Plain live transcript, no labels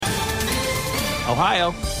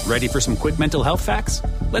Ohio, ready for some quick mental health facts?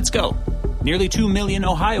 Let's go. Nearly 2 million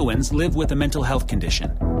Ohioans live with a mental health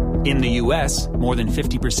condition. In the U.S., more than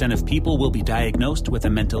 50% of people will be diagnosed with a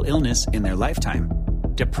mental illness in their lifetime.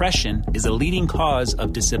 Depression is a leading cause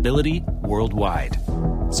of disability worldwide.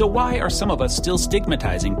 So why are some of us still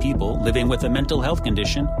stigmatizing people living with a mental health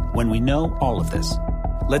condition when we know all of this?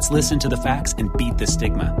 Let's listen to the facts and beat the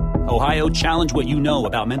stigma. Ohio, challenge what you know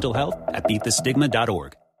about mental health at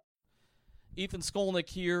beatthestigma.org. Ethan Skolnick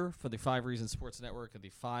here for the 5 Reasons Sports Network and the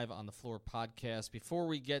 5 on the Floor podcast. Before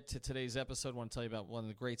we get to today's episode, I want to tell you about one of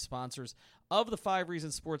the great sponsors of the 5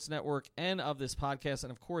 Reasons Sports Network and of this podcast.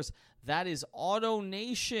 And, of course, that is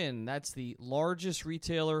AutoNation. That's the largest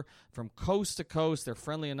retailer from coast to coast. Their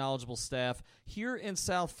friendly and knowledgeable staff here in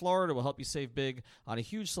South Florida will help you save big on a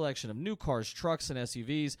huge selection of new cars, trucks, and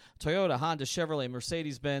SUVs, Toyota, Honda, Chevrolet,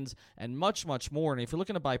 Mercedes-Benz, and much, much more. And if you're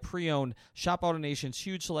looking to buy pre-owned, shop AutoNation's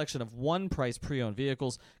huge selection of one-price pre-owned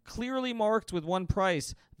vehicles, clearly marked with one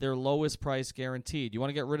price, their lowest price guaranteed. You want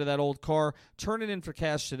to get rid of that old car? Turn it in for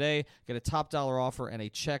cash today. Get a top dollar offer and a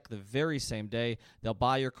check the very same day. They'll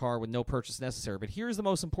buy your car with no purchase necessary. But here's the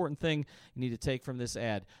most important thing you need to take from this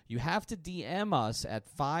ad. You have to DM us at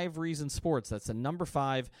 5 Reasons Sports. That's the number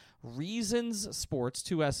 5 Reasons Sports,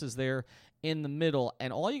 2 S's there in the middle,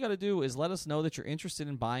 and all you got to do is let us know that you're interested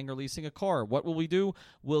in buying or leasing a car. What will we do?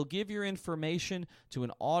 We'll give your information to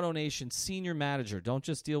an AutoNation senior manager. Don't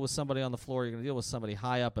just deal with somebody on the floor. You're going to deal with somebody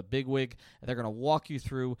high up, a bigwig, and they're going to walk you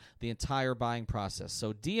through the entire buying process.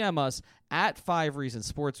 So DM us at 5 Reasons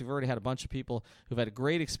Sports. We've already had a bunch of people who've had a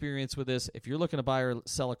great experience with this. If you're looking to buy or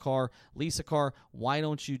sell a car, lease a car, why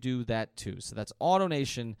don't you do that too? So that's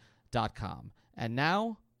AutoNation.com. And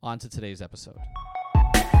now, on to today's episode.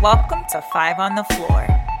 Welcome to 5 on the Floor,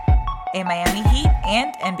 a Miami Heat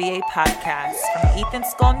and NBA podcast from Ethan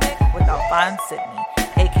Skolnick with Alphonse Sidney,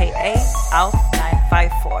 a.k.a.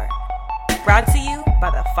 Alf954. Brought to you by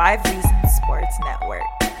the 5 Reasons Sports Network.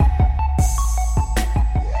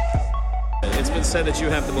 It's been said that you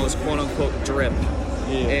have the most quote-unquote drip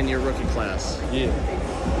in your rookie class. Yeah,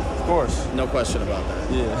 of course. No question about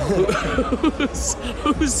that. Yeah.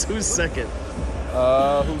 Who's second?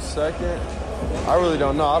 Who's second? I really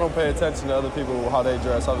don't know. I don't pay attention to other people, how they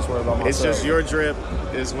dress. I just worry about myself. It's just your drip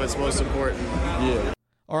is what's most important. Yeah.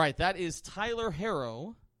 All right, that is Tyler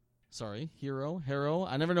Herro. Sorry, Hero.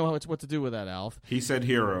 I never know what to do with that, Alf. He said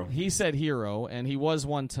hero. He said hero, and he was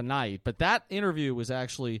one tonight. But that interview was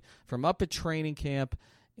actually from up at training camp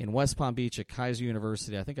in West Palm Beach at Kaiser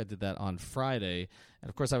University. I think I did that on Friday. And,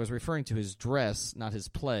 of course, I was referring to his dress, not his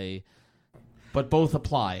play. But both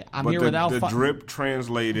apply. I'm here with Alpha. The drip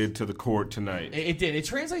translated to the court tonight. It did. It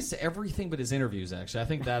translates to everything but his interviews, actually. I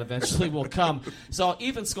think that eventually will come. So,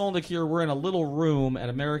 Ethan Skolnick here. We're in a little room at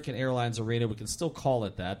American Airlines Arena. We can still call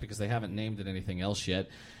it that because they haven't named it anything else yet.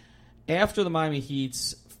 After the Miami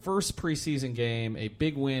Heat's first preseason game, a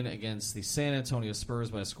big win against the San Antonio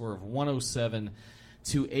Spurs by a score of 107-89.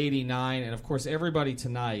 And, of course, everybody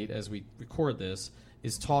tonight, as we record this,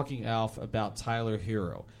 is talking, Alf, about Tyler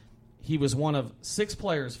Herro. He was one of 6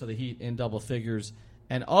 players for the Heat in double figures,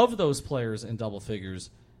 and of those players in double figures,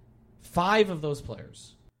 5 of those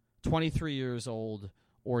players, 23 years old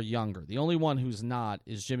or younger. The only one who's not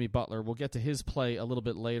is Jimmy Butler. We'll get to his play a little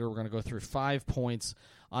bit later. We're going to go through 5 points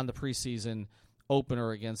on the preseason opener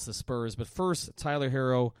against the Spurs. But first, Tyler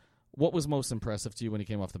Herro, what was most impressive to you when he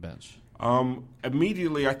came off the bench?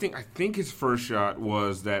 Immediately, I think his first shot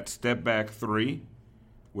was that step back 3,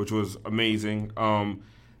 which was amazing.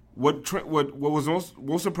 What was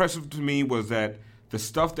most impressive to me was that the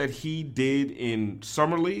stuff that he did in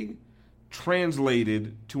Summer League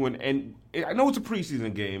translated to and I know it's a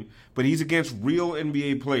preseason game, but he's against real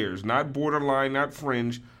NBA players, not borderline, not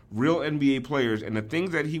fringe, real NBA players. And the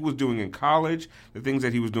things that he was doing in college, the things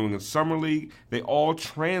that he was doing in Summer League, they all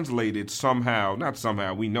translated somehow, not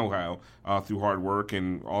somehow, we know how, through hard work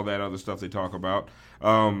and all that other stuff they talk about.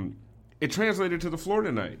 It translated to the floor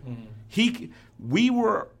tonight. Mm-hmm.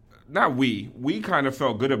 We kind of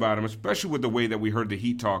felt good about him, especially with the way that we heard the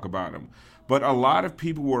Heat talk about him. But a lot of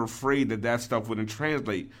people were afraid that stuff wouldn't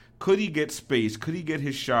translate. Could he get space? Could he get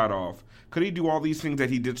his shot off? Could he do all these things that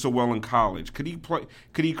he did so well in college? Could he play?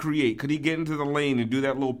 Could he create? Could he get into the lane and do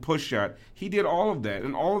that little push shot? He did all of that,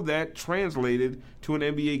 and all of that translated to an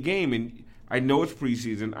NBA game. And I know it's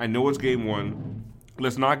preseason. I know it's game 1.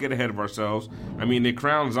 Let's not get ahead of ourselves. I mean, they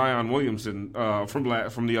crowned Zion Williamson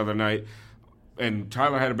from the other night. And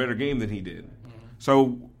Tyler had a better game than he did. Mm-hmm.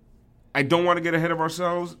 So I don't want to get ahead of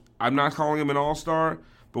ourselves. I'm not calling him an all-star,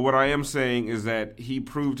 but what I am saying is that he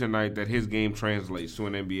proved tonight that his game translates to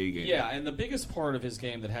an NBA game. Yeah, and the biggest part of his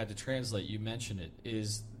game that had to translate, you mentioned it,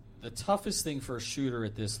 is the toughest thing for a shooter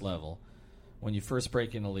at this level, when you first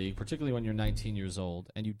break in the league, particularly when you're 19 years old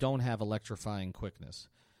and you don't have electrifying quickness,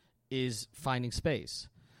 is finding space.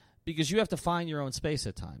 Because you have to find your own space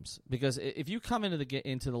at times. Because if you come into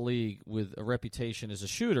the league with a reputation as a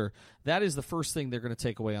shooter, that is the first thing they're going to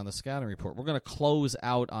take away on the scouting report. We're going to close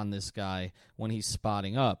out on this guy when he's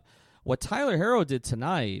spotting up. What Tyler Herro did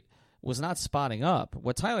tonight was not spotting up.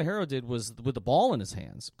 What Tyler Herro did was, with the ball in his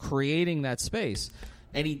hands, creating that space.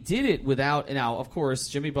 And he did it without, now, of course,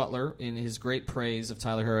 Jimmy Butler, in his great praise of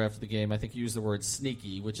Tyler Herro after the game, I think used the word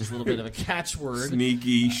sneaky, which is a little bit of a catchword.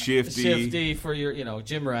 Sneaky, shifty. Shifty for your,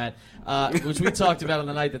 gym rat, which we talked about on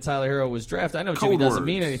the night that Tyler Herro was drafted. I know Jimmy doesn't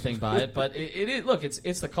mean anything by it, but look,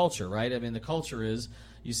 it's the culture, right? I mean, the culture is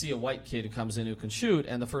you see a white kid who comes in who can shoot,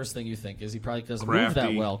 and the first thing you think is he probably doesn't move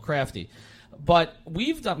that well, crafty. But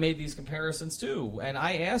we've made these comparisons, too. And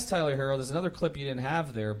I asked Tyler Herro, there's another clip you didn't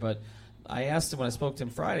have there, but I asked him when I spoke to him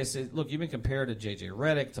Friday, I said, look, you've been compared to J.J.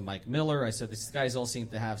 Redick, to Mike Miller. I said, these guys all seem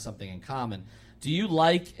to have something in common. Do you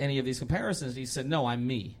like any of these comparisons? He said, no, I'm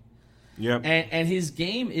me. Yep. And his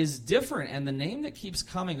game is different. And the name that keeps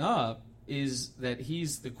coming up is that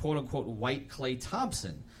he's the quote-unquote white Klay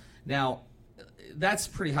Thompson. Now, that's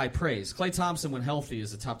pretty high praise. Klay Thompson, when healthy,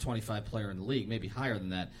 is a top 25 player in the league, maybe higher than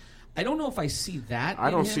that. I don't know if I see that. I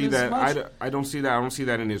don't see that. Much. I don't see that. I don't see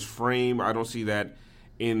that in his frame. I don't see that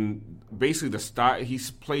in basically the style. He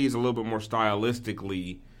plays a little bit more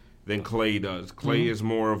stylistically than Klay does. Klay is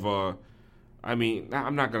more of a. I mean,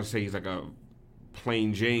 I'm not going to say he's like a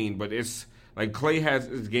plain Jane, but it's like Klay has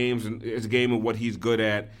his game and what he's good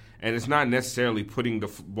at, and it's not necessarily putting the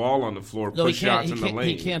ball on the floor, put shots in the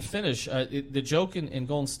lane. He can't finish. The joke in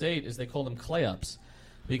Golden State is they called him Klay-ups.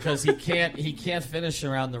 Because he can't finish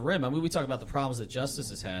around the rim. I mean, we talk about the problems that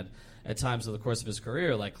Justice has had at times over the course of his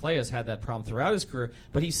career. Like Klay has had that problem throughout his career,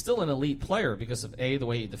 but he's still an elite player because of the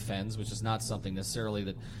way he defends, which is not something necessarily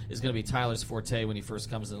that is going to be Tyler's forte when he first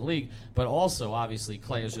comes in the league. But also, obviously,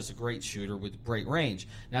 Klay is just a great shooter with great range.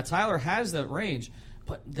 Now, Tyler has that range,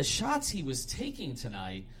 but the shots he was taking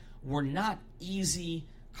tonight were not easy,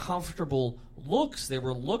 comfortable looks. They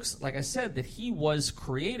were looks, like I said, that he was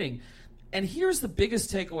creating. And here's the biggest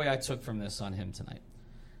takeaway I took from this on him tonight,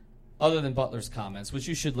 other than Butler's comments, which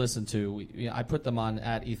you should listen to. I put them on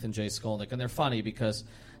at Ethan J. Skolnick, and they're funny because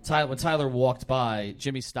when Tyler walked by,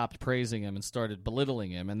 Jimmy stopped praising him and started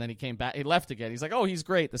belittling him, and then he came back. He left again. He's like, oh, he's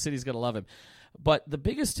great. The city's going to love him. But the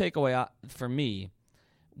biggest takeaway for me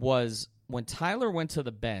was when Tyler went to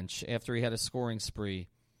the bench after he had a scoring spree,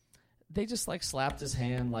 they just slapped his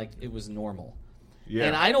hand like it was normal. Yeah.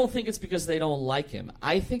 And I don't think it's because they don't like him.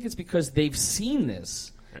 I think it's because they've seen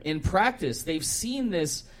this in practice. They've seen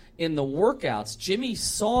this in the workouts. Jimmy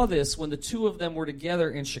saw this when the two of them were together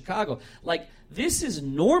in Chicago. This is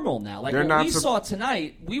normal now. What we saw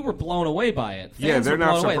tonight, we were blown away by it. Fans they're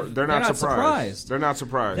not surprised. They're not surprised. They're not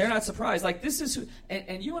surprised. They're not surprised. This is,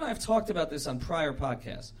 and you and I have talked about this on prior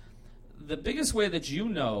podcasts. The biggest way that you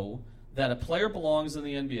know that a player belongs in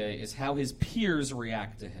the NBA is how his peers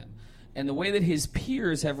react to him. And the way that his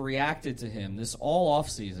peers have reacted to him this all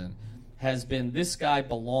offseason has been, this guy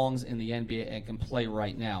belongs in the NBA and can play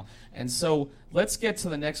right now. And so let's get to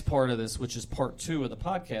the next part of this, which is part 2 of the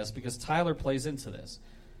podcast, because Tyler plays into this.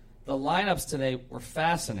 The lineups today were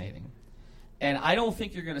fascinating. And I don't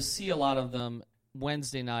think you're going to see a lot of them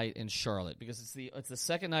Wednesday night in Charlotte, because it's the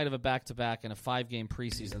second night of a back-to-back in a 5-game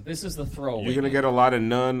preseason. This is the throwaway. You're going to get a lot of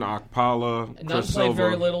Nunn, Okpala, Nunn played Silva.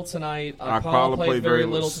 Very little tonight. Okpala played very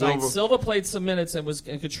little tonight. Silva played some minutes and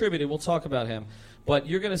contributed. We'll talk about him. But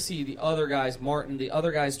you're going to see the other guys, Martin, the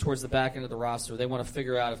other guys towards the back end of the roster. They want to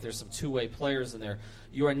figure out if there's some two-way players in there.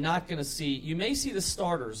 You are not going to see. You may see the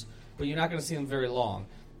starters, but you're not going to see them very long.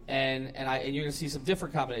 And you're going to see some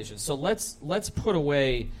different combinations. So let's put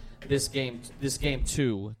away this game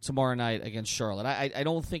 2 tomorrow night against Charlotte. I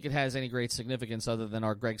don't think it has any great significance other than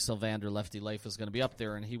our Greg Sylvander lefty life is going to be up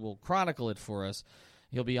there, and he will chronicle it for us.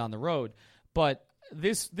 He'll be on the road. But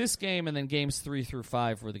this game and then games 3 through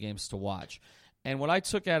 5 were the games to watch. And what I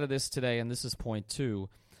took out of this today, and this is point 2,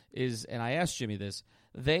 is, and I asked Jimmy this,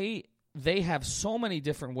 they have so many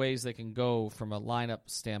different ways they can go from a lineup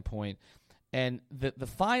standpoint. And the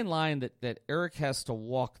fine line that Eric has to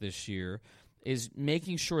walk this year is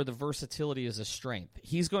making sure the versatility is a strength.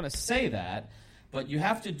 He's going to say that, but you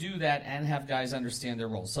have to do that and have guys understand their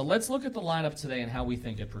roles. So let's look at the lineup today and how we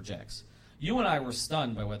think it projects. You and I were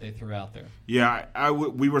stunned by what they threw out there. Yeah,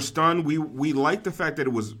 we were stunned. We liked the fact that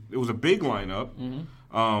it was a big lineup.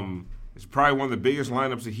 Mm-hmm. It's probably one of the biggest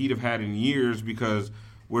lineups the Heat have had in years because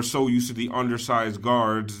we're so used to the undersized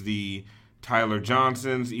guards, the Tyler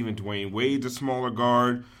Johnsons, even Dwayne Wade's a smaller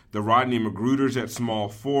guard. the Rodney Magruders at small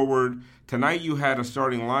forward. Tonight you had a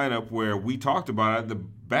starting lineup where we talked about it. The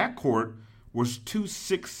backcourt was 2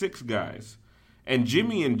 6'6" guys. And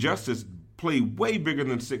Jimmy and Justice play way bigger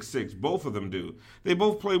than 6'6". Both of them do. They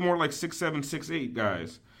both play more like 6'7", 6'8"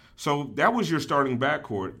 guys. So that was your starting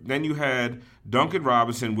backcourt. Then you had Duncan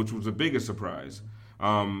Robinson, which was the biggest surprise.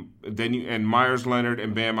 And Myers Leonard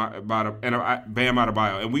and Bam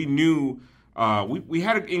Adebayo. And we knew we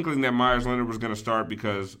had an inkling that Myers Leonard was going to start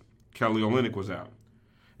because Kelly Olynyk was out.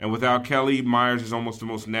 And without Kelly, Myers is almost the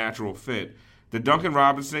most natural fit. The Duncan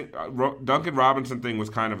Robinson thing was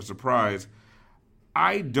kind of a surprise.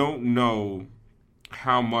 I don't know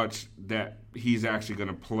how much that he's actually going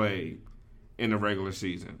to play in the regular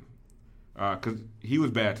season because he was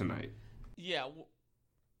bad tonight. Yeah,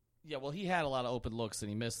 well, he had a lot of open looks and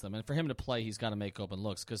he missed them. And for him to play, he's got to make open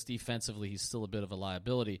looks because defensively he's still a bit of a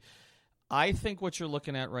liability. I think what you're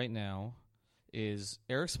looking at right now is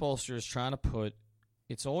Eric Spoelstra is trying to put –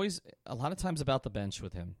 it's always a lot of times about the bench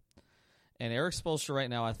with him. And Eric Spoelstra right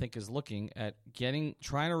now, I think, is looking at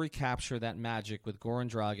trying to recapture that magic with Goran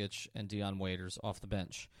Dragic and Dion Waiters off the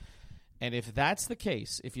bench. And if that's the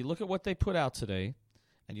case, if you look at what they put out today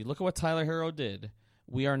and you look at what Tyler Herro did,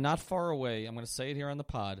 we are not far away, I'm going to say it here on the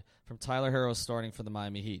pod, from Tyler Herro starting for the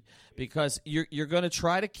Miami Heat. Because you're going to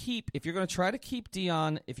try to keep, if you're going to try to keep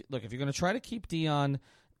Dion, if you're going to try to keep Dion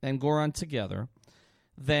and Goran together,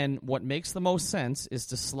 then what makes the most sense is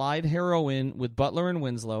to slide Herro in with Butler and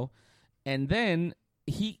Winslow. And then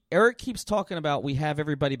Eric keeps talking about we have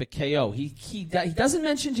everybody but KO. He doesn't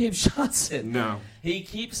mention James Johnson. No. He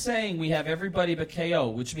keeps saying we have everybody but KO,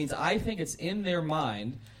 which means I think it's in their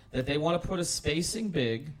mind that they want to put a spacing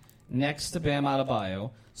big next to Bam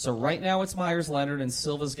Adebayo. So right now it's Myers Leonard and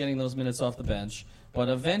Silva's getting those minutes off the bench. But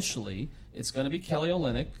eventually it's going to be Kelly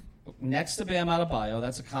Olynyk next to Bam Adebayo.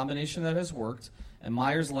 That's a combination that has worked. And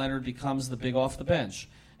Myers Leonard becomes the big off the bench.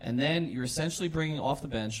 And then you're essentially bringing off the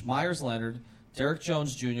bench Myers Leonard, Derek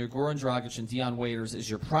Jones Jr., Goran Dragic, and Dion Waiters is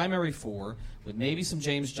your primary four, with maybe some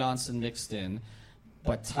James Johnson mixed in.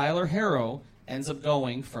 But Tyler Herro ends up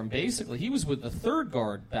going from basically, he was with the third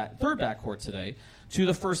backcourt today, to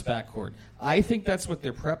the first backcourt. I think that's what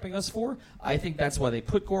they're prepping us for. I think that's why they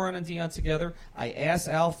put Goran and Dion together. I asked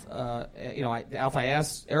I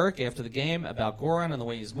asked Eric after the game about Goran and the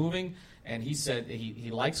way he's moving. And he said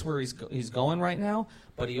he likes where he's going right now,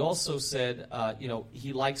 but he also said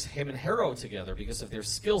he likes him and Herro together because of their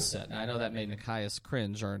skill set. And I know that made Nekias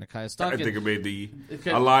cringe, or Nekias Duncan. I think it made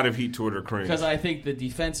a lot of Heat Twitter cringe. Because I think that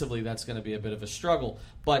defensively that's going to be a bit of a struggle.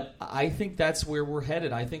 But I think that's where we're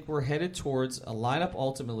headed. I think we're headed towards a lineup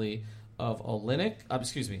ultimately of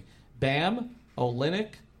Bam, Olynyk,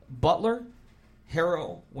 Butler,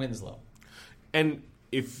 Herro, Winslow. And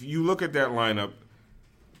if you look at that lineup,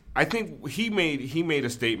 I think he made a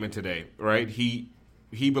statement today, right? He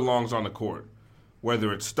belongs on the court,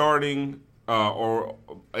 whether it's starting or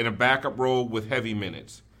in a backup role with heavy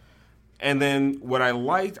minutes. And then what I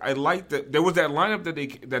liked that there was that lineup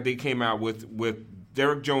that they came out with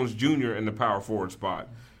Derek Jones Jr. in the power forward spot.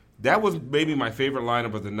 That was maybe my favorite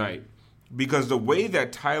lineup of the night because the way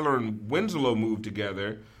that Tyler and Winslow moved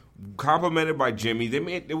together, complemented by Jimmy,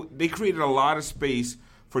 they created a lot of space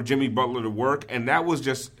for Jimmy Butler to work, and that was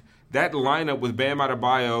just that lineup with Bam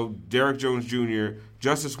Adebayo, Derek Jones Jr.,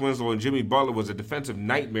 Justice Winslow, and Jimmy Butler was a defensive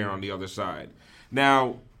nightmare on the other side.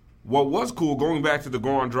 Now, what was cool, going back to the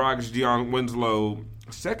Goran Dragic, Dion Winslow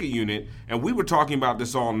second unit, and we were talking about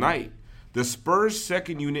this all night, the Spurs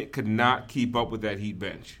second unit could not keep up with that Heat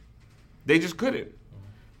bench. They just couldn't.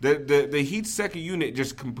 The Heat second unit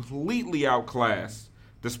just completely outclassed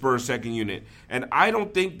the Spurs second unit. And I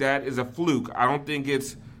don't think that is a fluke. I don't think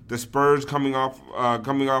it's the Spurs coming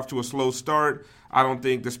off to a slow start. I don't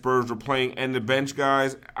think the Spurs were playing and the bench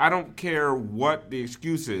guys. I don't care what the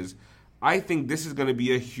excuse is. I think this is going to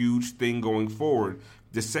be a huge thing going forward.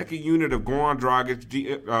 The second unit of Goran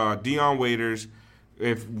Dragic, Dion Waiters,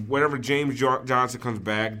 whenever James Johnson comes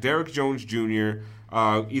back, Derek Jones Jr.,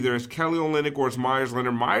 either it's Kelly Olynyk or it's Myers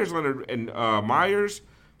Leonard. Myers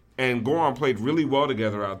and Goran played really well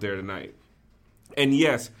together out there tonight. And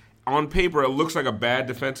yes, on paper, it looks like a bad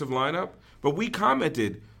defensive lineup, but we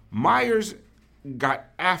commented Myers got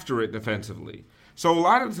after it defensively. So a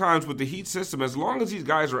lot of times with the Heat system, as long as these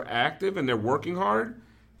guys are active and they're working hard,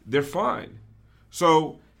 they're fine.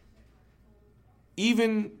 So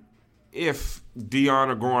even if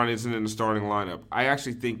Dion or Goran isn't in the starting lineup, I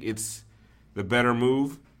actually think it's the better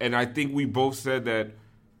move. And I think we both said that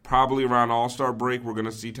probably around All-Star break we're going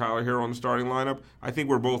to see Tyler Herro in the starting lineup. I think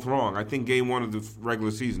we're both wrong. I think game 1 of the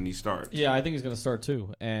regular season he starts. Yeah, I think he's going to start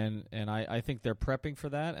too, and I think they're prepping for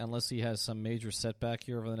that unless he has some major setback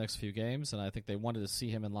here over the next few games, and I think they wanted to see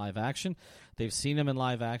him in live action. They've seen him in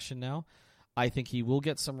live action now. I think he will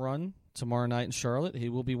get some run tomorrow night in Charlotte. He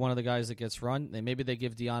will be one of the guys that gets run. Maybe they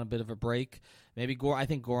give Dion a bit of a break. Maybe I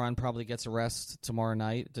think Goran probably gets a rest tomorrow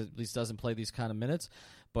night, at least doesn't play these kind of minutes.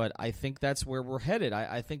 But I think that's where we're headed.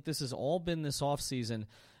 I think this has all been this offseason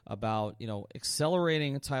about,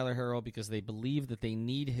 accelerating Tyler Herro because they believe that they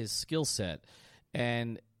need his skill set.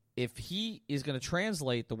 And if he is going to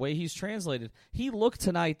translate the way he's translated, he looked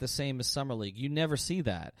tonight the same as Summer League. You never see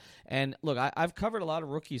that. And look, I've covered a lot of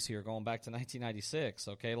rookies here going back to 1996,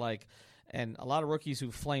 okay? And a lot of rookies who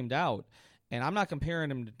flamed out. And I'm not comparing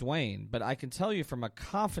him to Dwayne, but I can tell you from a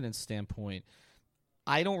confidence standpoint,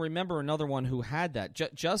 I don't remember another one who had that.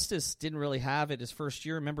 Justice didn't really have it his first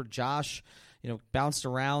year. Remember Josh, bounced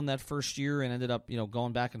around that first year and ended up,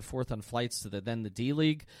 going back and forth on flights to the D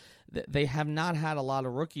League. They have not had a lot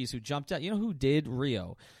of rookies who jumped out. You know who did?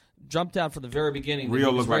 Rio. Jumped out from the very beginning.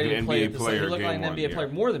 Rio looked like an NBA player. He looked like an NBA player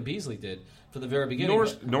more than Beasley did from the very beginning.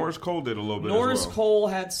 Norris Cole did a little bit Norris as well. Cole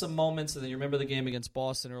had some moments, and then you remember the game against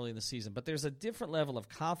Boston early in the season. But there's a different level of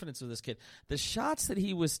confidence with this kid. The shots that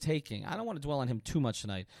he was taking, I don't want to dwell on him too much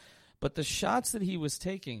tonight, but the shots that he was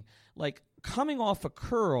taking, like coming off a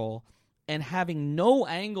curl and having no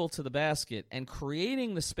angle to the basket and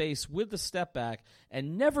creating the space with the step back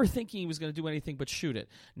and never thinking he was going to do anything but shoot it.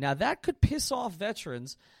 Now, that could piss off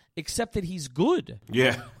veterans, except that he's good.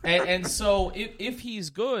 Yeah. and so if he's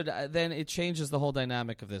good, then it changes the whole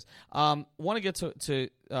dynamic of this. Want to get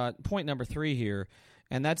to point number 3 here,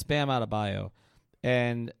 and that's Bam Adebayo.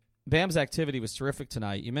 And Bam's activity was terrific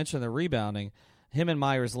tonight. You mentioned the rebounding. Him and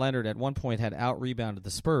Myers Leonard at one point had out-rebounded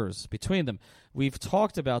the Spurs. Between them, we've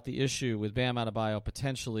talked about the issue with Bam Adebayo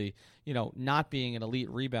potentially, not being an elite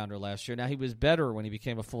rebounder last year. Now, he was better when he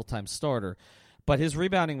became a full-time starter, but his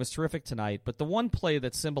rebounding was terrific tonight. But the one play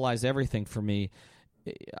that symbolized everything for me,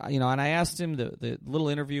 and I asked him the little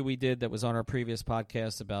interview we did that was on our previous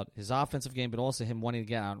podcast about his offensive game, but also him wanting to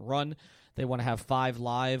get out and run. They want to have 5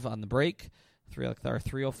 live on the break.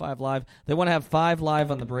 305 live. They want to have 5 live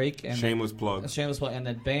on the break. And shameless plug. And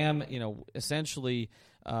then Bam, essentially,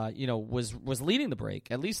 was leading the break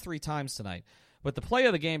at least 3 times tonight. But the play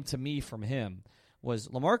of the game to me from him was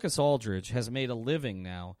LaMarcus Aldridge has made a living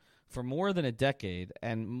now for more than a decade,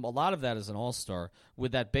 and a lot of that is an all-star,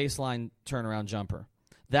 with that baseline turnaround jumper.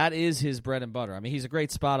 That is his bread and butter. I mean, he's a great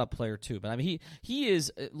spot-up player, too. But, I mean, he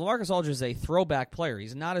is – LaMarcus Aldridge is a throwback player.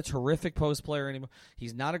 He's not a terrific post player anymore.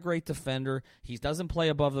 He's not a great defender. He doesn't play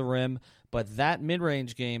above the rim. But that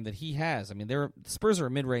mid-range game that he has – I mean, the Spurs are a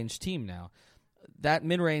mid-range team now. That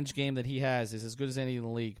mid-range game that he has is as good as any in the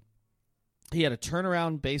league. He had a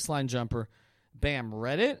turnaround baseline jumper. Bam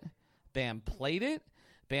read it. Bam played it.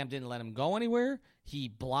 Bam didn't let him go anywhere. He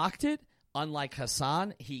blocked it. Unlike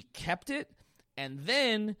Hassan, he kept it. And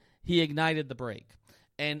then he ignited the break.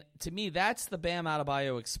 And to me, that's the Bam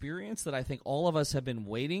Adebayo experience that I think all of us have been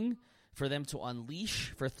waiting for them to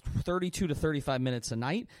unleash for 32 to 35 minutes a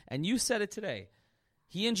night. And you said it today.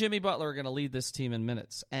 He and Jimmy Butler are going to lead this team in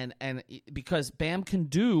minutes. And because Bam can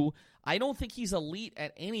do, I don't think he's elite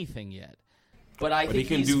at anything yet. But I think he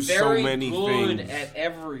can he's do very so many good things at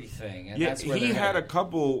everything. And yeah, that's where he had a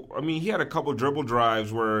couple dribble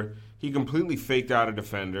drives where he completely faked out a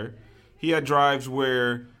defender. He had drives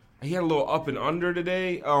where he had a little up and under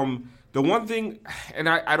today. The one thing, and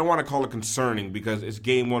I don't want to call it concerning because it's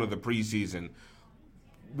game 1 of the preseason.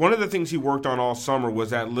 One of the things he worked on all summer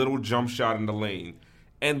was that little jump shot in the lane.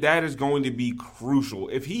 And that is going to be crucial.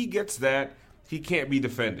 If he gets that, he can't be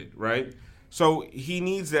defended, right? So he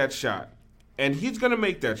needs that shot. And he's going to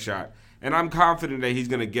make that shot. And I'm confident that he's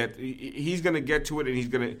going to get to it,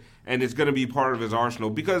 and it's going to be part of his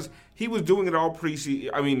arsenal because he was doing it all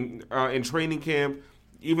preseason. I mean, in training camp,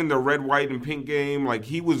 even the red, white, and pink game, like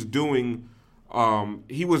he was doing,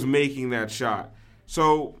 he was making that shot.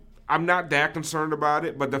 So I'm not that concerned about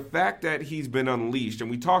it. But the fact that he's been unleashed,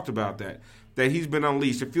 and we talked about that he's been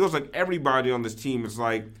unleashed, it feels like everybody on this team is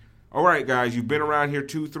like, all right, guys, you've been around here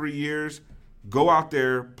 2-3 years. Go out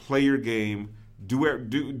there, play your game.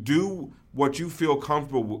 Do what you feel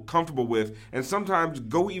comfortable with, and sometimes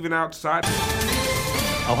go even outside.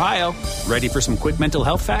 Ohio, ready for some quick mental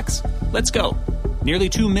health facts? Let's go. Nearly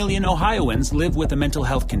 2 million Ohioans live with a mental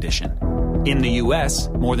health condition. In the U.S.,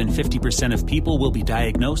 more than 50% of people will be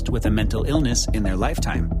diagnosed with a mental illness in their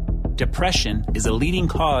lifetime. Depression is a leading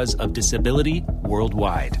cause of disability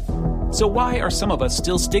worldwide. So why are some of us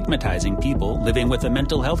still stigmatizing people living with a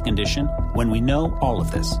mental health condition when we know all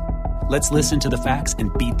of this? Let's listen to the facts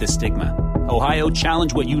and beat the stigma. Ohio,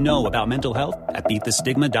 challenge what you know about mental health at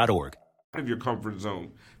beatthestigma.org. Of your comfort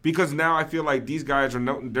zone, because now I feel like these guys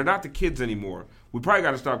they're not the kids anymore. We probably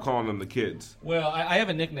got to stop calling them the kids. Well, I have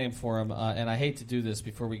a nickname for them, and I hate to do this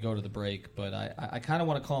before we go to the break, but I kind of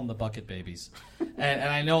want to call them the Bucket Babies. and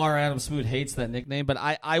I know our Adam Smoot hates that nickname, but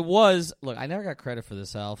I never got credit for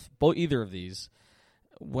this, Alf, either of these.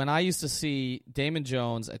 When I used to see Damon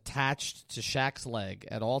Jones attached to Shaq's leg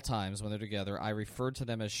at all times when they're together, I referred to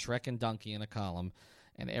them as Shrek and Donkey in a column,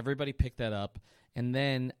 and everybody picked that up. And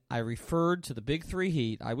then I referred to the Big Three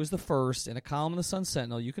Heat. I was the first in a column in the Sun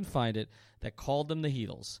Sentinel, you can find it, that called them the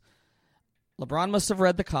Heatles. LeBron must have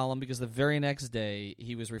read the column because the very next day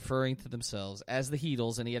he was referring to themselves as the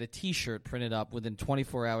Heatles, and he had a T-shirt printed up within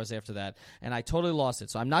 24 hours after that, and I totally lost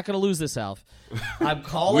it. So I'm not going to lose this, Alf. I'm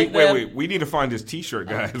calling them. Wait. We need to find this T-shirt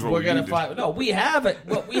guy. We're going to find. No, we have it.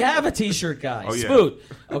 Well, we have a T-shirt guy. Oh, yeah. Smoot.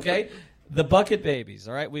 Okay. The Bucket Babies,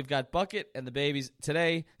 all right? We've got Bucket and the Babies.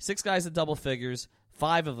 Today, 6 guys at double figures,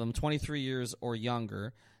 5 of them 23 years or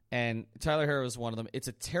younger, and Tyler Herro is one of them. It's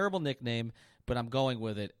a terrible nickname, but I'm going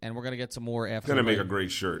with it, and we're going to get some more after. It's going to make a great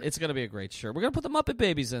shirt. It's going to be a great shirt. We're going to put the Muppet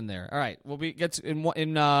Babies in there. All right,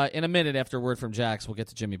 in a minute after a word from Jax, we'll get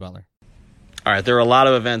to Jimmy Butler. All right, there are a lot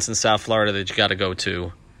of events in South Florida that you got to go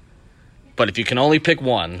to, but if you can only pick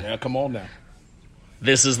one, yeah, come on now.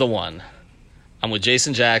 This is the one. I'm with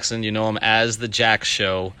Jason Jackson. You know him as The Jax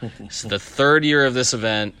Show. It's the 3rd year of this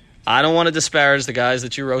event. I don't want to disparage the guys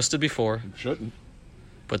that you roasted before. You shouldn't.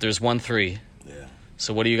 But there's 1-3. Yeah.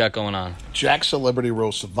 So what do you got going on? Jax Celebrity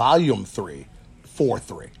Roast Volume 3,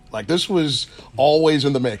 4-3. Like, this was always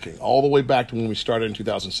in the making, all the way back to when we started in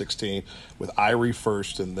 2016 with Irie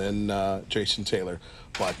first and then Jason Taylor.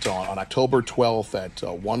 But on October 12th at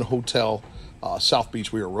One Hotel, South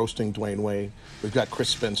Beach, we were roasting Dwayne Wade. We've got Chris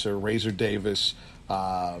Spencer, Razor Davis,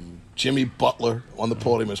 Jimmy Butler on the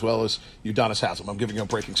podium, as well as Udonis Haslem. I'm giving you a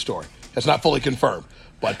breaking story. It's not fully confirmed,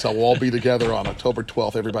 but we'll all be together on October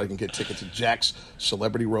 12th. Everybody can get tickets at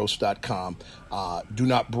jaxcelebrityroast.com. Do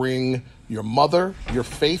not bring your mother, your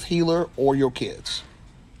faith healer, or your kids.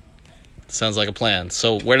 Sounds like a plan.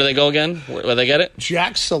 So where do they go again? Where do they get it?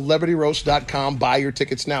 jaxcelebrityroast.com. Buy your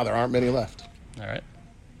tickets now. There aren't many left. All right.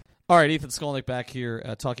 All right, Ethan Skolnick back here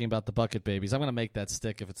talking about the Bucket Babies. I'm going to make that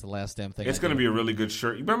stick if it's the last damn thing. It's going to be a really good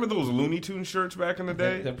shirt. You remember those Looney Tunes shirts back in the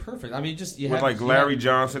day? They're perfect. I mean, just you with have like Larry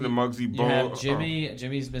Johnson and Muggsy Bogues. You have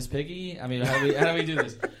Jimmy's Miss Piggy. I mean, how do we do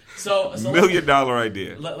this? So $1 million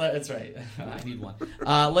idea. That's right. I need one.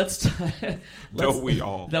 Don't we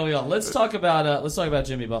all? Let's talk about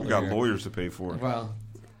Jimmy Butler. We got here. lawyers to pay for. Well,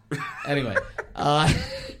 anyway,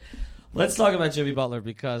 let's talk about Jimmy Butler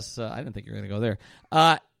because I didn't think you were going to go there.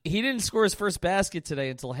 He didn't score his first basket today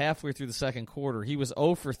until halfway through the second quarter. He was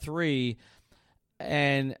 0 for 3,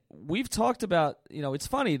 and we've talked about, it's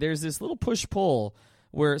funny, there's this little push-pull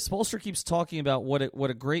where Spoelstra keeps talking about what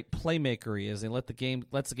a great playmaker he is and lets the game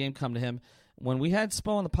come to him. When we had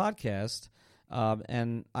Spo on the podcast,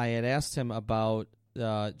 and I had asked him about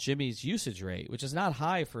Jimmy's usage rate, which is not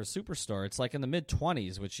high for a superstar. It's like in the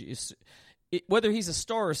mid-20s, which is... whether he's a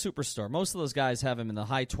star or a superstar, most of those guys have him in the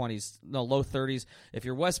high 20s, low 30s. If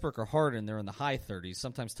you're Westbrook or Harden, they're in the high 30s,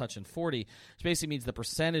 sometimes touching 40, which basically means the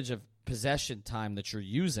percentage of possession time that you're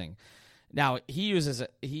using. Now, he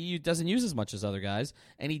doesn't use as much as other guys,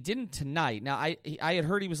 and he didn't tonight. Now, I had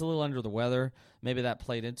heard he was a little under the weather. Maybe that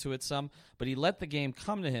played into it some, but he let the game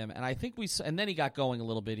come to him, and I think and then he got going a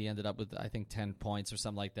little bit. He ended up with, I think, 10 points or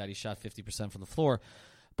something like that. He shot 50% from the floor.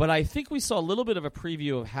 But I think we saw a little bit of a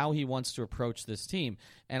preview of how he wants to approach this team.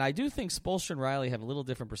 And I do think Spoelstra and Riley have a little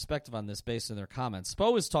different perspective on this based on their comments.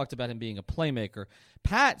 Spo has talked about him being a playmaker.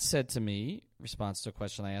 Pat said to me, in response to a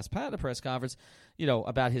question I asked Pat at the press conference,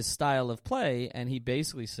 about his style of play, and he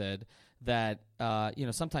basically said that,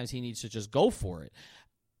 sometimes he needs to just go for it.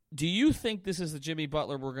 Do you think this is the Jimmy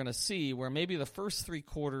Butler we're going to see, where maybe the first 3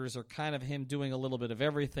 quarters are kind of him doing a little bit of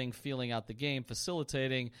everything, feeling out the game,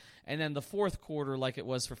 facilitating, and then the fourth quarter, like it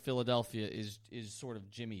was for Philadelphia, is sort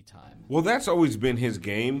of Jimmy time? Well, that's always been his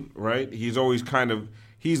game, right? He's always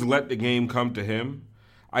he's let the game come to him.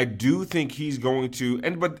 I do think he's going to,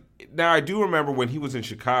 but now I do remember when he was in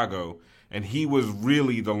Chicago and he was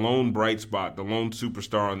really the lone bright spot, the lone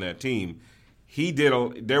superstar on that team. He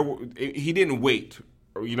didn't wait.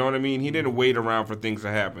 You know what I mean? He didn't wait around for things to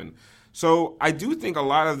happen. So I do think a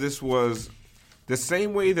lot of this was the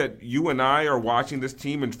same way that you and I are watching this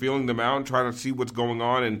team and feeling them out and trying to see what's going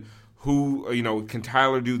on and who, can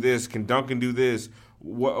Tyler do this? Can Duncan do this?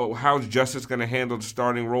 How's Justice going to handle the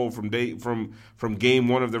starting role from game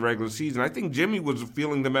 1 of the regular season? I think Jimmy was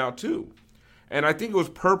feeling them out too. And I think it was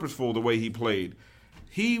purposeful the way he played.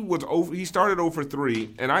 he started 0 for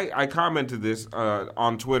 3, and I commented this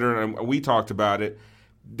on Twitter, and we talked about it.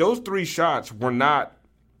 Those 3 shots were not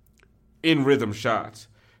in rhythm shots.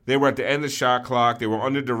 They were at the end of the shot clock. They were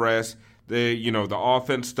under duress. The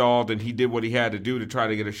offense stalled, and he did what he had to do to try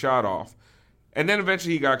to get a shot off. And then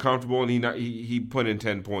eventually he got comfortable, and he put in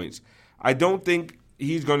 10 points. I don't think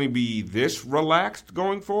he's going to be this relaxed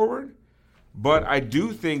going forward, but I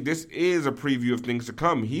do think this is a preview of things to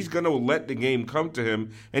come. He's going to let the game come to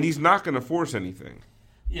him, and he's not going to force anything.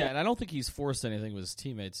 Yeah, and I don't think he's forced anything with his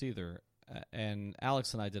teammates either. And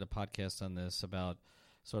Alex and I did a podcast on this about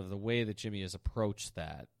sort of the way that Jimmy has approached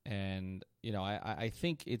that. And, I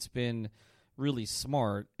think it's been really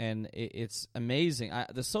smart, and it's amazing.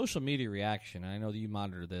 The social media reaction, and I know that you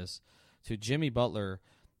monitor this, to Jimmy Butler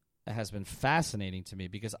has been fascinating to me,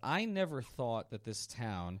 because I never thought that this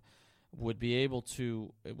town would be able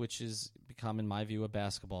to, which has become, in my view, a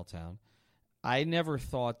basketball town, I never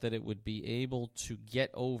thought that it would be able to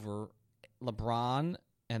get over LeBron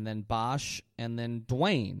and then Bosh and then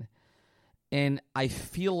Dwayne. And I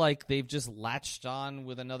feel like they've just latched on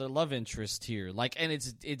with another love interest here. And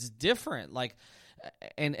it's different.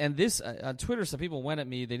 And this on Twitter, some people went at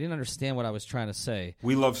me. They didn't understand what I was trying to say.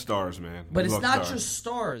 We love stars, man. But it's not just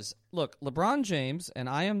stars. Look, LeBron James, and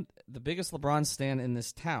I am the biggest LeBron stan in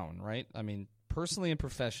this town, right? I mean, personally and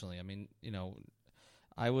professionally. I mean,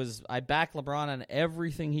 I backed LeBron on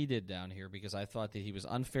everything he did down here because I thought that he was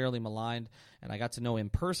unfairly maligned, and I got to know him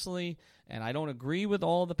personally, and I don't agree with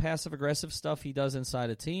all the passive-aggressive stuff he does inside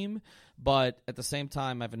a team, but at the same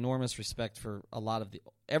time, I have enormous respect for a lot of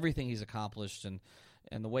everything he's accomplished and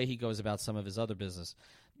the way he goes about some of his other business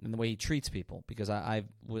and the way he treats people, because I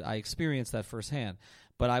experienced that firsthand.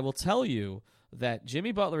 But I will tell you that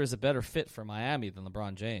Jimmy Butler is a better fit for Miami than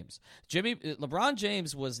LeBron James. LeBron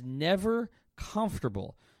James was never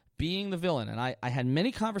comfortable being the villain, and I had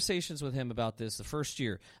many conversations with him about this the first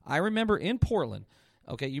year. I remember in Portland,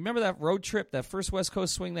 okay, you remember that road trip, that first West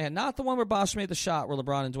Coast swing they had, not the one where Bosh made the shot where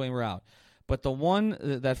LeBron and Dwayne were out, but the one,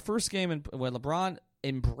 that first game where LeBron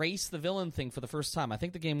embraced the villain thing for the first time. I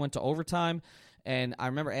think the game went to overtime, and I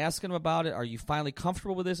remember asking him about it. Are you finally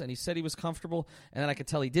comfortable with this? And he said he was comfortable, and then I could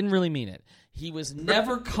tell he didn't really mean it. He was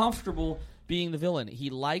never comfortable being the villain.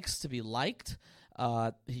 He likes to be liked.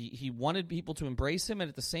 He wanted people to embrace him, and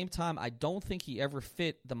at the same time, I don't think he ever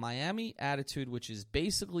fit the Miami attitude, which is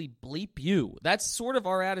basically bleep you. That's sort of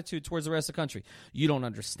our attitude towards the rest of the country. You don't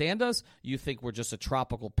understand us. You think we're just a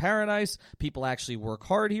tropical paradise. People actually work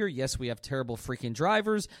hard here. Yes, we have terrible freaking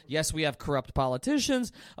drivers. Yes, we have corrupt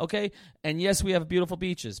politicians. Okay, and yes, we have beautiful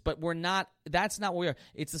beaches, but we're not. That's not what we are.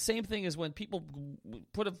 It's the same thing as when people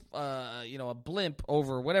put a blimp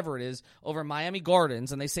over whatever it is over Miami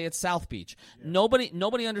Gardens, and they say it's South Beach. Yeah.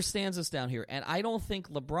 Nobody understands us down here, and I don't think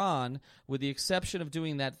LeBron, with the exception of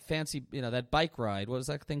doing that fancy, that bike ride. What was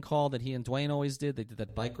that thing called that he and Dwayne always did? They did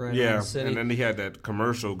that bike ride around the city. And then he had that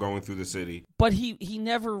commercial going through the city. But he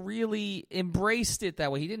never really embraced it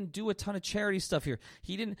that way. He didn't do a ton of charity stuff here.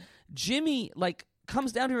 Jimmy,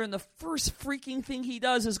 comes down here, and the first freaking thing he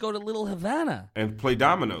does is go to Little Havana and play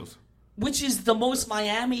dominoes, which is the most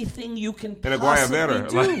Miami thing you can possibly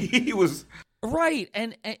do. He was right,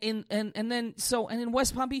 and then in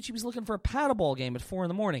West Palm Beach he was looking for a paddleball game at 4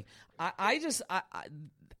 a.m.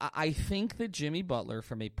 I think that Jimmy Butler,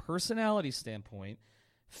 from a personality standpoint,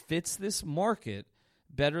 fits this market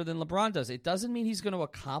better than LeBron does. It doesn't mean he's going to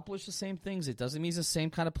accomplish the same things. It doesn't mean he's the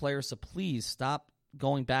same kind of player. So please stop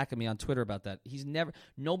going back at me on Twitter about that.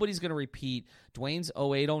 Nobody's going to repeat Dwayne's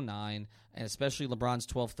 08-09, and especially LeBron's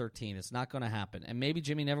 12-13. It's not going to happen. And maybe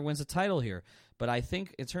Jimmy never wins a title here, but I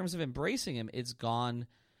think in terms of embracing him, it's gone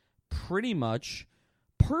pretty much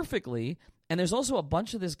perfectly. And there's also a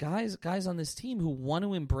bunch of guys on this team who want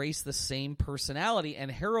to embrace the same personality, and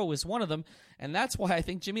Harrow is one of them, and that's why I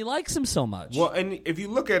think Jimmy likes him so much. Well, and if you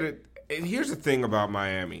look at it, and here's the thing about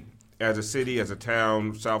Miami. As a city, as a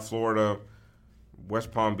town, South Florida,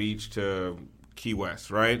 West Palm Beach to Key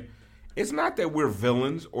West, right? It's not that we're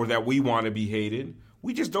villains or that we want to be hated.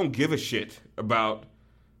 We just don't give a shit about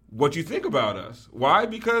what you think about us. Why?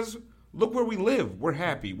 Because look where we live. We're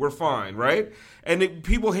happy. We're fine, right? And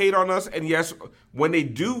people hate on us, and yes, when they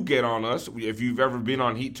do get on us, if you've ever been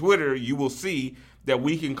on Heat Twitter, you will see that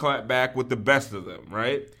we can clap back with the best of them,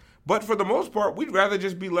 right? But for the most part, we'd rather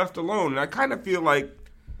just be left alone. And I kind of feel like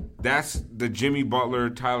that's the Jimmy Butler,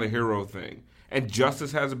 Tyler Herro thing. And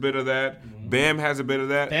Justice has a bit of that. Mm-hmm. Bam has a bit of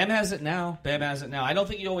that. Bam has it now. I don't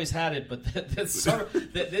think he always had it, but this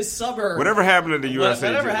summer... Whatever happened to the USA?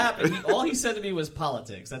 Whatever happened, all he said to me was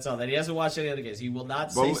politics. That's all. That he hasn't watched any other games. He will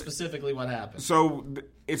not say specifically what happened. So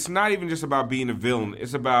it's not even just about being a villain.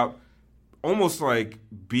 It's about almost like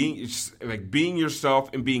being yourself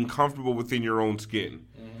and being comfortable within your own skin.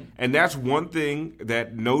 Mm-hmm. And that's one thing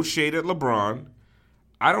that no shade at LeBron.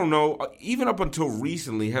 I don't know, even up until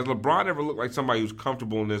recently, has LeBron ever looked like somebody who's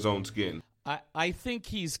comfortable in his own skin? I think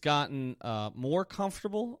he's gotten more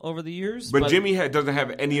comfortable over the years. But Jimmy doesn't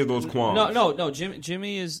have any of those qualms. No.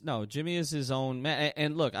 Jimmy is his own man.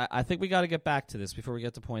 And look, I think we got to get back to this before we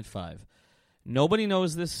get to point 5. Nobody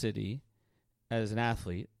knows this city as an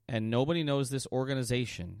athlete, and nobody knows this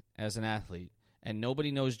organization as an athlete, and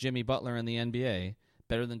nobody knows Jimmy Butler in the NBA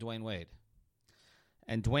better than Dwayne Wade.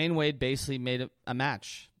 And Dwayne Wade basically made a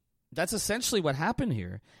match. That's essentially what happened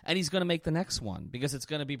here. And he's going to make the next one because it's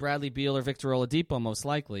going to be Bradley Beal or Victor Oladipo most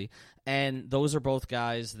likely. And those are both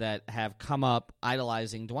guys that have come up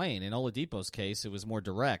idolizing Dwayne. In Oladipo's case, it was more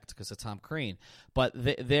direct because of Tom Crean. But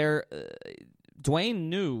Dwayne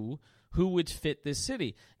knew who would fit this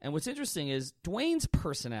city. And what's interesting is Dwayne's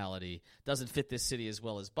personality doesn't fit this city as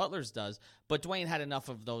well as Butler's does, but Dwayne had enough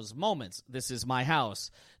of those moments. This is my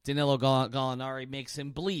house. Danilo Gallinari makes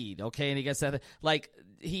him bleed, okay? And he gets that. Like,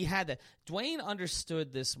 he had that. Dwayne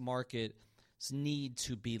understood this market's need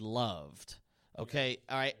to be loved, okay?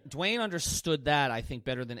 All right, Dwayne understood that, I think,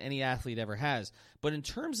 better than any athlete ever has. But in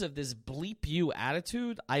terms of this bleep you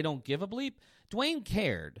attitude, I don't give a bleep, Dwayne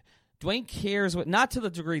cared. Dwayne cares, not to the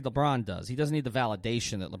degree LeBron does. He doesn't need the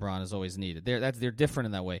validation that LeBron has always needed. They're different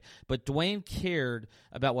in that way. But Dwayne cared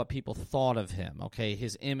about what people thought of him, okay?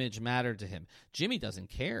 His image mattered to him. Jimmy doesn't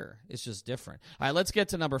care. It's just different. All right, let's get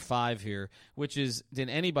to number 5 here, which is, did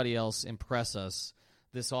anybody else impress us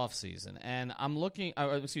this offseason? And I'm looking,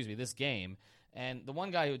 this game. And the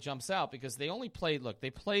one guy who jumps out, because they only played,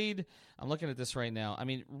 I'm looking at this right now. I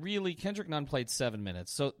mean, really, Kendrick Nunn played 7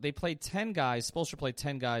 minutes. So they played 10 guys. Spoelstra played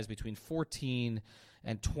 10 guys between 14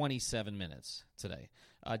 and 27 minutes today.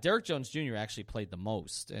 Derrick Jones Jr. actually played the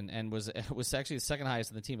most and was actually the second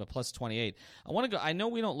highest in the team at plus 28. I know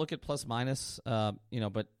we don't look at plus minus,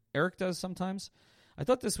 but Eric does sometimes. I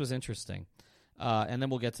thought this was interesting. And then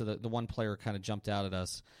we'll get to the one player kind of jumped out at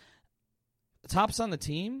us. Tops on the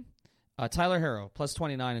team. Tyler Herro, plus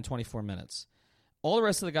 29 in 24 minutes. All the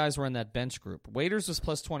rest of the guys were in that bench group. Waiters was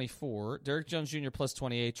plus 24. Derrick Jones Jr. plus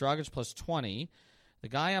 28. Dragic plus 20. The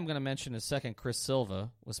guy I'm going to mention in a second, Chris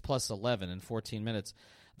Silva, was plus 11 in 14 minutes.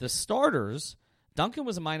 The starters, Duncan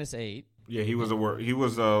was a minus 8. Yeah, he was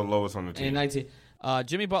lowest on the team. In 19.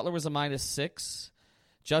 Jimmy Butler was a minus 6.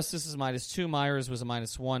 Justice is minus 2. Myers was a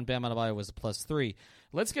minus 1. Bam Adebayo was a plus 3.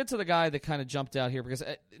 Let's get to the guy that kind of jumped out here because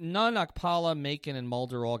Nunn, Okpala, Macon, and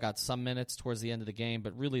Mulder all got some minutes towards the end of the game,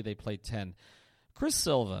 but really they played 10. Chris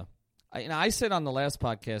Silva, I said on the last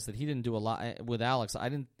podcast that he didn't do a lot with Alex.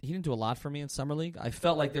 He didn't do a lot for me in Summer League. I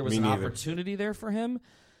felt like there was an opportunity there for him.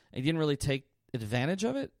 He didn't really take advantage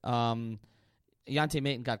of it. Yante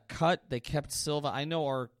Maton got cut. They kept Silva. I know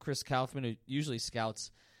our Chris Kaufman, who usually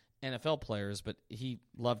scouts NFL players, but he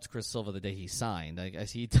loved Chris Silva the day he signed. I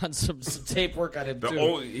guess he'd done some tape work on him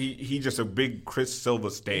too. He's just a big Chris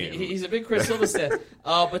Silva stan. He's a big Chris Silva stan.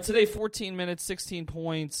 But today, 14 minutes, 16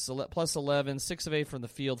 points, plus 11, 6 of 8 from the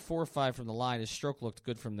field, 4 of 5 from the line. His stroke looked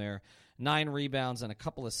good from there. 9 rebounds and a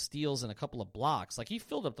couple of steals and a couple of blocks. Like, he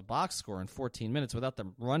filled up the box score in 14 minutes without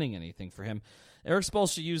them running anything for him. Eric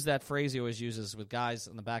Spoelstra used that phrase he always uses with guys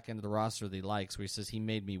on the back end of the roster that he likes, where he says, he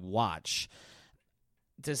made me watch.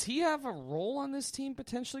 Does he have a role on this team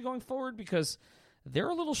potentially going forward? Because they're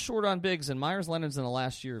a little short on bigs, and Myers Leonard's in the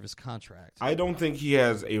last year of his contract. I don't think he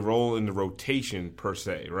has a role in the rotation per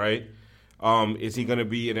se, right? Is he going to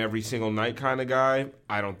be an every single night kind of guy?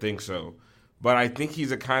 I don't think so. But I think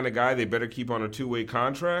he's a kind of guy they better keep on a 2-way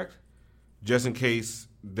contract just in case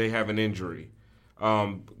they have an injury.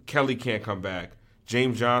 Kelly can't come back.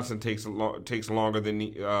 James Johnson takes longer than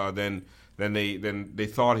they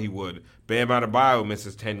thought he would. Bam Adebayo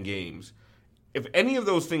misses 10 games. If any of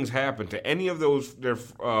those things happen to any of those their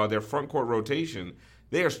front court rotation,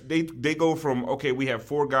 they go from, okay, we have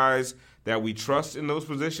 4 guys that we trust in those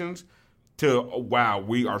positions to, wow,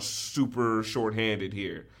 we are super shorthanded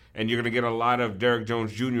here. And you're going to get a lot of Derrick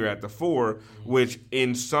Jones Jr. at the 4, which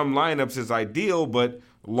in some lineups is ideal, but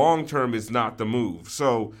long-term is not the move.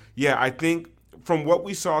 So, yeah, I think from what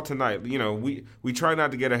we saw tonight, we try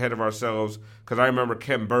not to get ahead of ourselves because I remember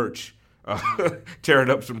Kem Birch tearing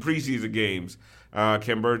up some preseason games.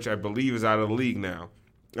 Kem Birch, I believe, is out of the league now,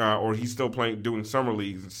 or he's still doing summer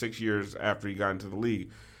leagues 6 years after he got into the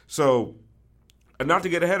league. So not to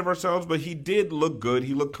get ahead of ourselves, but he did look good.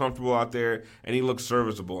 He looked comfortable out there, and he looked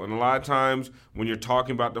serviceable. And a lot of times when you're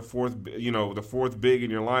talking about the fourth big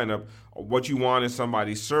in your lineup, what you want is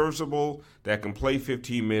somebody serviceable that can play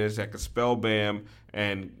 15 minutes, that can spell Bam,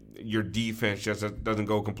 and your defense just doesn't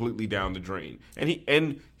go completely down the drain.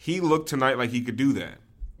 And he looked tonight like he could do that.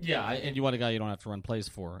 Yeah, and you want a guy you don't have to run plays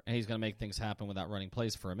for, and he's going to make things happen without running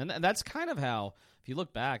plays for him. And that's kind of how, if you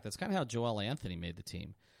look back, that's kind of how Joel Anthony made the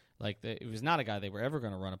team. Like, it was not a guy they were ever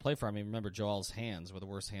going to run a play for. I mean, remember, Joel's hands were the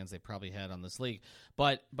worst hands they probably had on this league.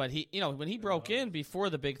 But he, when he broke in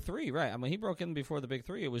before the big three, right? I mean, he broke in before the big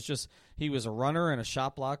three. It was just he was a runner and a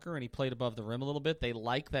shot blocker, and he played above the rim a little bit. They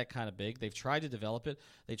like that kind of big. They've tried to develop it.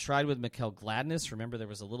 They tried with Mikal Gladness. Remember, there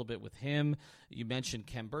was a little bit with him. You mentioned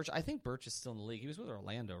Kem Birch. I think Birch is still in the league. He was with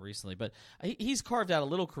Orlando recently, but he's carved out a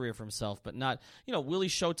little career for himself, but not. Willie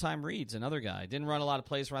Showtime Reed's another guy. Didn't run a lot of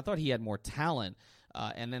plays for him. I thought he had more talent.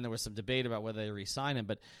 And then there was some debate about whether they re-sign him.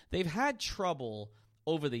 But they've had trouble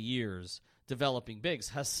over the years developing bigs.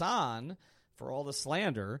 Hassan, for all the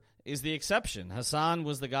slander, is the exception. Hassan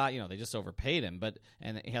was the guy, they just overpaid him,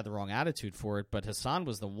 and he had the wrong attitude for it. But Hassan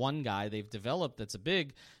was the one guy they've developed that's a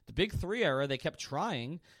big. The big three era, they kept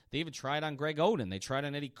trying. They even tried on Greg Oden. They tried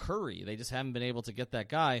on Eddie Curry. They just haven't been able to get that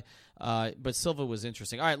guy. But Silva was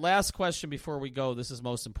interesting. All right, last question before we go. This is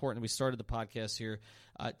most important. We started the podcast here.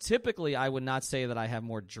 Typically, I would not say that I have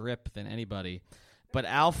more drip than anybody, but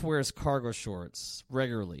Alf wears cargo shorts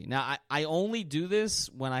regularly. Now, I only do this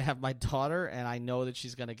when I have my daughter, and I know that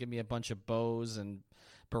she's going to give me a bunch of bows and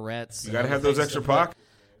barrettes. You got to have those extra pockets.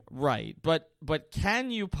 Right, but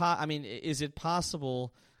can you? Is it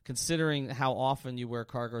possible, considering how often you wear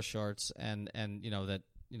cargo shorts, and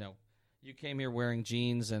you came here wearing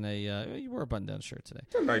jeans and you wore a button-down shirt today.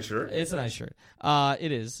 It's a nice shirt. It's a nice shirt.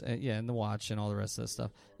 It is, and the watch and all the rest of that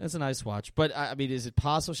stuff. It's a nice watch. But is it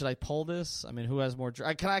possible? Should I pull this? Who has more?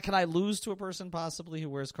 Can I lose to a person possibly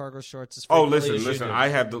who wears cargo shorts? Listen. I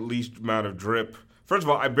have the least amount of drip. First of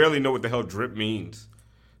all, I barely know what the hell drip means.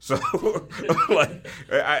 So,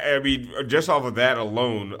 just off of that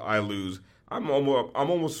alone, I lose. I'm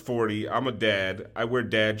almost 40. I'm a dad. I wear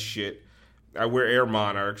dad shit. I wear Air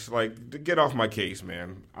Monarchs. Get off my case,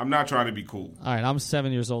 man. I'm not trying to be cool. All right, I'm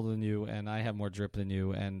 7 years older than you, and I have more drip than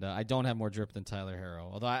you, and I don't have more drip than Tyler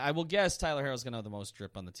Herro. Although I will guess Tyler Herro's going to have the most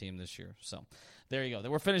drip on the team this year. So there you go.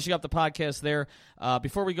 We're finishing up the podcast there.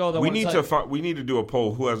 Before we go, though, we need to do a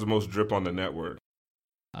poll. Who has the most drip on the network?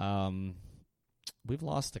 We've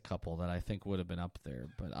lost a couple that I think would have been up there,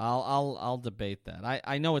 but I'll debate that.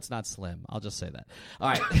 I know it's not Slim. I'll just say that. All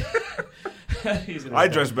right. I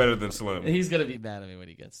dress better than Slim. He's going to be mad at me when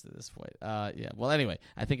he gets to this point. Yeah. Well, anyway,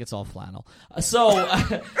 I think it's all flannel. I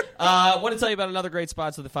want to tell you about another great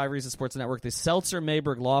sponsor of the 5 Reasons Sports Network, the Seltzer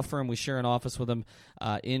Mayberg Law Firm. We share an office with them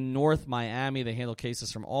in North Miami. They handle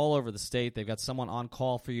cases from all over the state. They've got someone on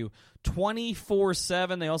call for you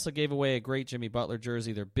 24/7. They also gave away a great Jimmy Butler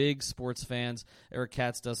jersey. They're big sports fans. Eric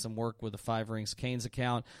Katz does some work with the 5 Rings Canes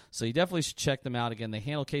account, so you definitely should check them out. Again, they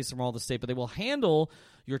handle cases from all the state, but they will handle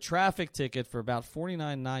your traffic ticket for about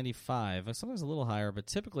 $49.95, sometimes a little higher, but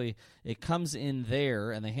typically it comes in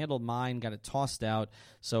there, and they handled mine, got it tossed out.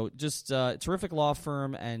 So just terrific law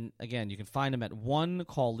firm, and again, you can find them at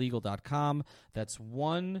onecalllegal.com. That's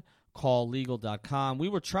onecalllegal.com. We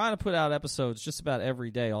were trying to put out episodes just about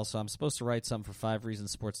every day. Also, I'm supposed to write something for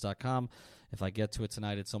 5reasonsports.com. If I get to it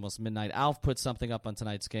tonight, it's almost midnight. Alf put something up on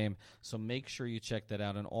tonight's game, so make sure you check that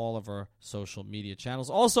out on all of our social media channels.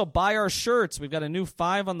 Also, buy our shirts. We've got a new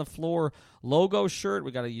 5 on the Floor logo shirt.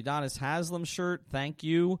 We got a Udonis Haslem shirt. Thank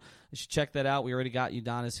you. You should check that out. We already got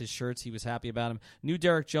Udonis his shirts. He was happy about them. New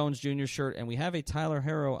Derek Jones Jr. shirt, and we have a Tyler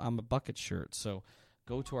Herro I'm a Bucket shirt. So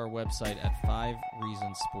go to our website at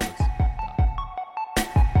 5reasonsports.com.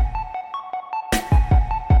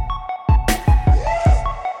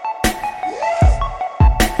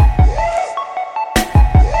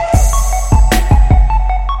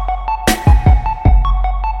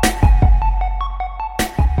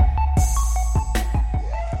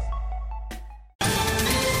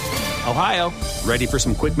 Ohio, ready for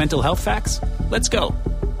some quick mental health facts? Let's go.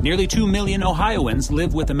 Nearly 2 million Ohioans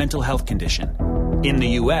live with a mental health condition. In the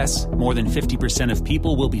U.S., more than 50% of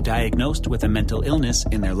people will be diagnosed with a mental illness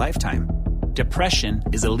in their lifetime. Depression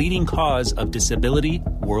is a leading cause of disability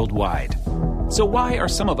worldwide. So why are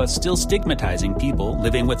some of us still stigmatizing people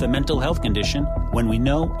living with a mental health condition when we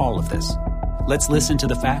know all of this? Let's listen to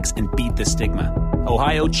the facts and beat the stigma.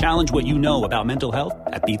 Ohio, challenge what you know about mental health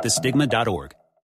at beatthestigma.org.